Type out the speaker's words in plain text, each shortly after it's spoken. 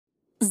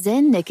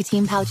Zyn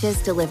nicotine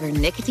pouches deliver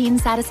nicotine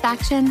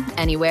satisfaction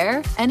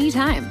anywhere,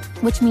 anytime,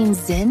 which means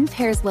Zyn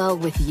pairs well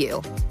with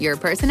you, your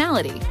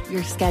personality,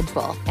 your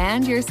schedule,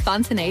 and your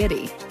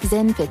spontaneity.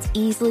 Zyn fits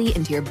easily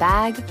into your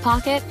bag,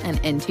 pocket, and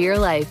into your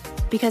life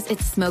because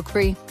it's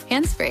smoke-free,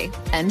 hands-free,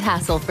 and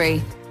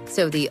hassle-free.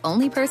 So the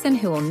only person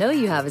who will know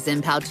you have a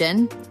Zyn pouch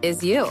in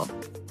is you.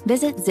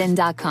 Visit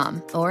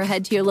Zyn.com or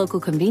head to your local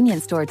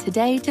convenience store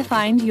today to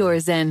find your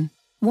Zyn.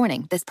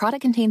 Warning, this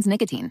product contains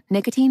nicotine.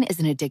 Nicotine is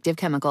an addictive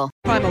chemical.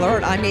 Crime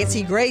Alert, I'm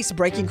Nancy Grace.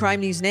 Breaking crime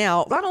news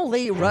now. Ronald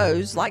Lee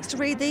Rose likes to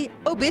read the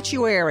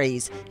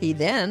obituaries. He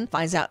then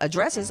finds out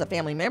addresses of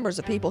family members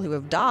of people who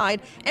have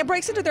died and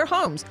breaks into their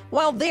homes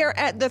while they're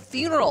at the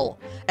funeral.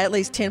 At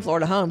least 10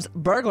 Florida homes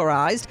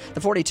burglarized. The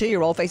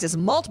 42-year-old faces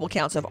multiple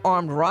counts of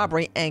armed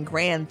robbery and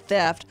grand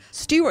theft.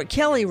 Stuart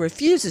Kelly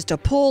refuses to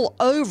pull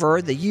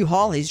over the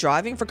U-Haul he's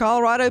driving for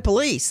Colorado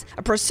police.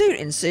 A pursuit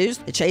ensues.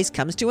 The chase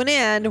comes to an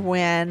end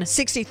when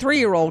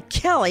 63-year-old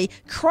Kelly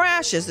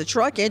crashes the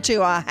truck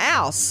into a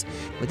house.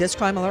 With this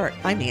Crime Alert,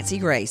 I'm Nancy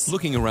Grace.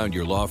 Looking around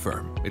your law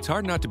firm, it's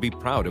hard not to be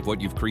proud of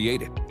what you've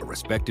created. A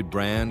respected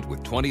brand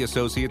with 20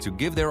 associates who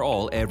give their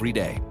all every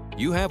day.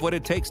 You have what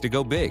it takes to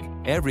go big.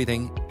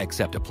 Everything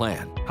except a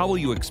plan. How will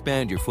you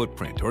expand your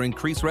footprint or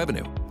increase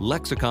revenue?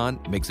 Lexicon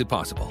makes it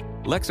possible.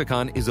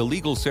 Lexicon is a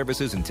legal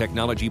services and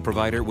technology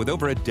provider with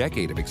over a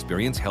decade of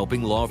experience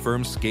helping law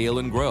firms scale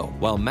and grow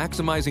while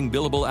maximizing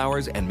billable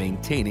hours and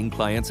maintaining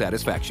client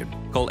satisfaction.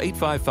 Call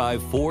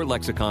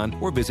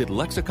 855-4-LEXICON or visit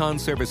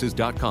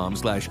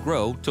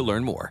lexiconservices.com/grow to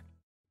learn more.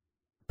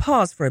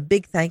 Pause for a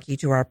big thank you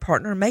to our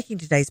partner making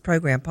today's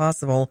program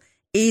possible,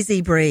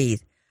 Easy Breathe.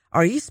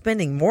 Are you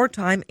spending more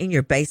time in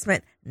your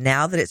basement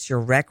now that it's your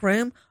rec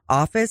room,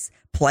 office,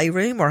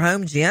 playroom, or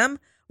home gym?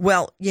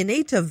 Well, you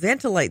need to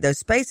ventilate those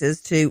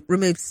spaces to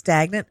remove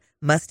stagnant,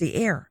 musty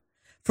air.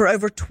 For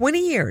over 20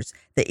 years,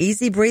 the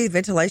Easy Breathe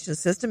ventilation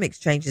system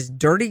exchanges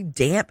dirty,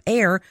 damp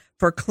air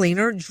for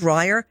cleaner,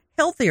 drier,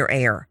 healthier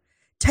air.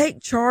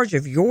 Take charge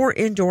of your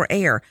indoor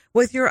air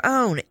with your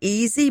own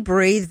Easy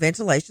Breathe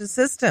ventilation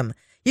system.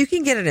 You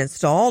can get it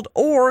installed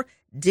or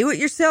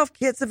do-it-yourself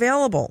kits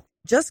available.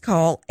 Just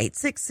call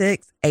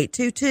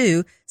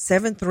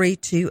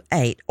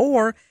 866-822-7328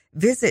 or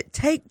visit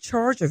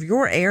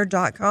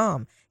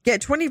takechargeofyourair.com.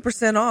 Get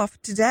 20%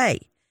 off today.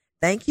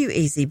 Thank you,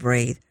 Easy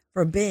Breathe,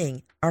 for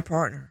being our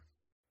partner.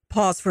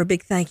 Pause for a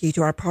big thank you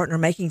to our partner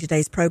making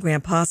today's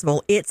program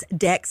possible. It's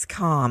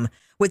Dexcom.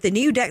 With the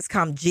new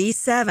Dexcom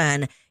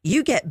G7,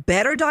 you get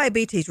better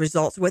diabetes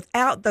results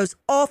without those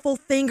awful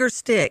finger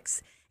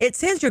sticks. It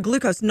sends your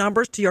glucose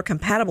numbers to your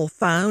compatible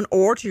phone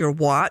or to your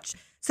watch,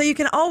 so you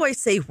can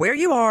always see where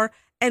you are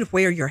and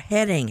where you're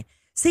heading.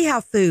 See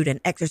how food and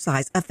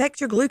exercise affect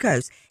your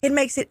glucose. It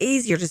makes it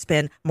easier to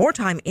spend more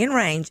time in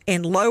range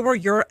and lower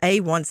your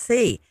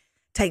A1C.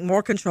 Take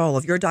more control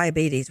of your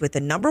diabetes with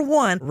the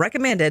 #1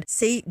 recommended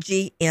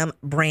CGM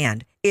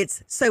brand.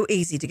 It's so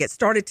easy to get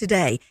started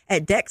today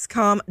at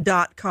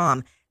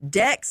Dexcom.com.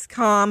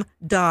 Dexcom.com.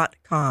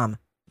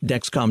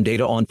 Dexcom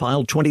data on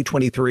file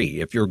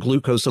 2023. If your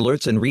glucose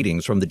alerts and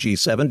readings from the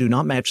G7 do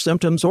not match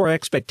symptoms or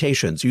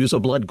expectations, use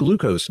a blood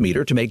glucose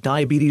meter to make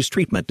diabetes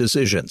treatment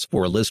decisions.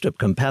 For a list of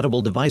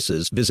compatible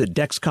devices, visit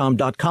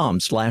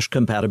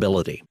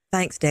Dexcom.com/compatibility.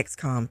 Thanks,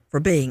 Dexcom, for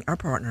being our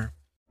partner.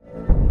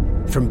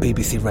 From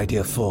BBC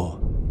Radio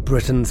 4,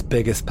 Britain's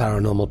biggest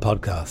paranormal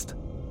podcast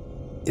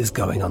is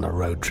going on a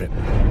road trip.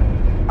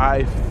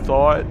 I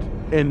thought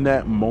in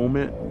that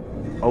moment,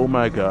 oh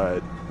my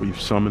God, we've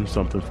summoned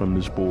something from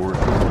this board.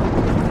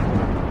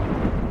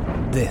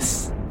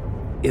 This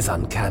is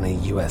Uncanny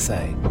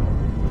USA.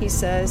 He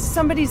says,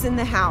 somebody's in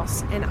the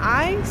house, and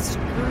I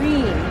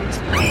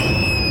screamed.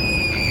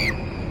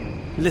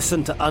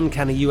 Listen to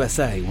Uncanny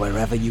USA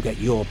wherever you get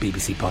your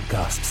BBC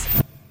podcasts,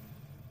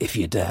 if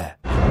you dare.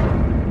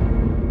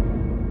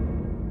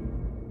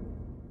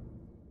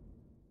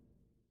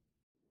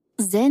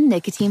 Zyn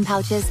nicotine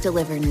pouches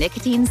deliver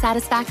nicotine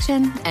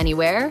satisfaction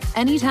anywhere,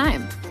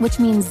 anytime, which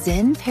means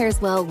Zyn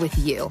pairs well with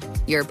you,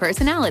 your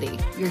personality,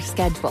 your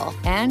schedule,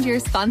 and your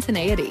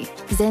spontaneity.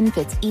 Zyn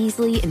fits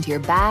easily into your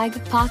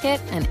bag, pocket,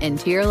 and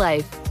into your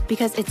life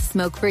because it's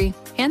smoke-free,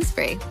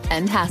 hands-free,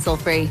 and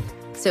hassle-free.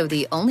 So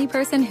the only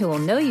person who will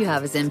know you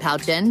have a Zyn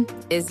pouch in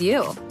is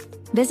you.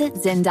 Visit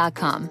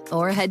Zyn.com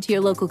or head to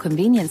your local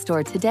convenience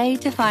store today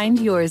to find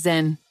your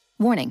Zyn.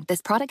 Warning,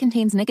 this product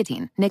contains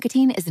nicotine.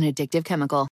 Nicotine is an addictive chemical.